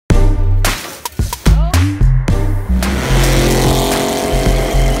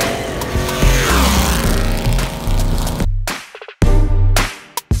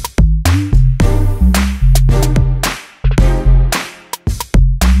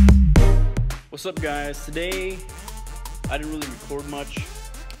What's up, guys? Today I didn't really record much.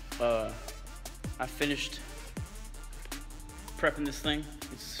 I finished prepping this thing.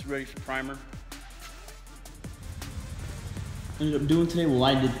 It's ready for primer. Ended up doing today, well,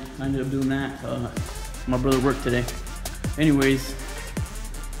 I ended up doing that. My brother worked today. Anyways,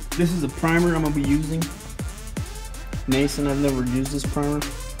 this is a primer I'm gonna be using. Mason, I've never used this primer.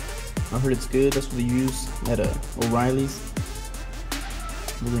 I heard it's good. That's what they use at O'Reilly's.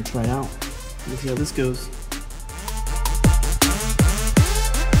 We're gonna try it out. Let's see how this goes.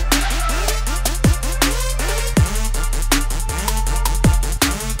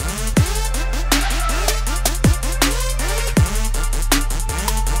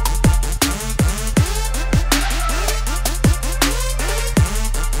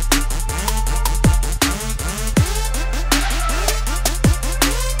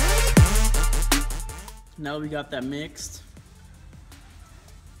 Now that we got that mixed,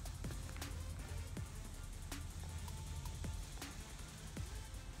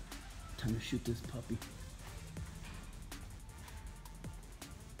 time to shoot this puppy.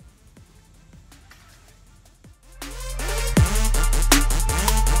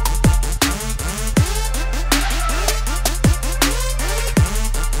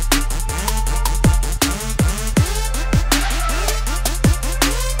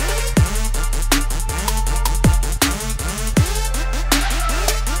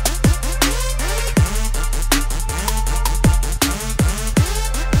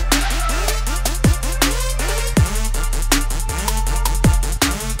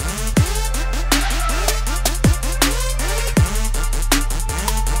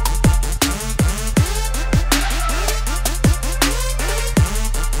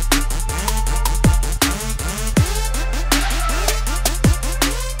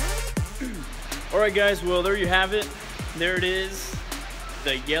 Alright guys, well there you have it. There it is,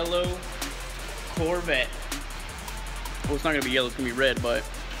 the yellow Corvette. Well, it's not going to be yellow, it's going to be red, but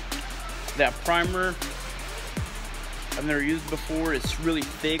that primer I've never used before. It's really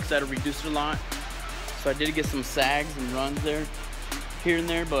thick, so I had to reduce it a lot. So I did get some sags and runs there, here and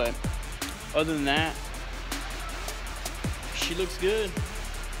there, but other than that, she looks good.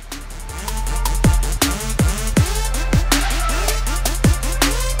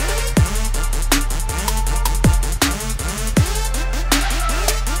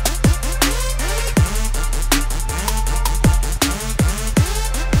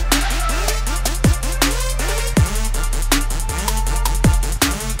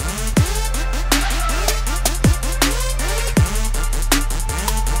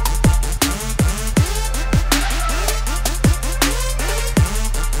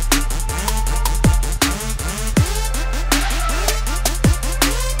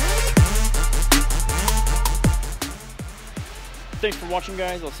 Thanks for watching,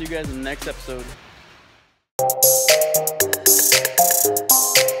 guys. I'll see you guys in the next episode.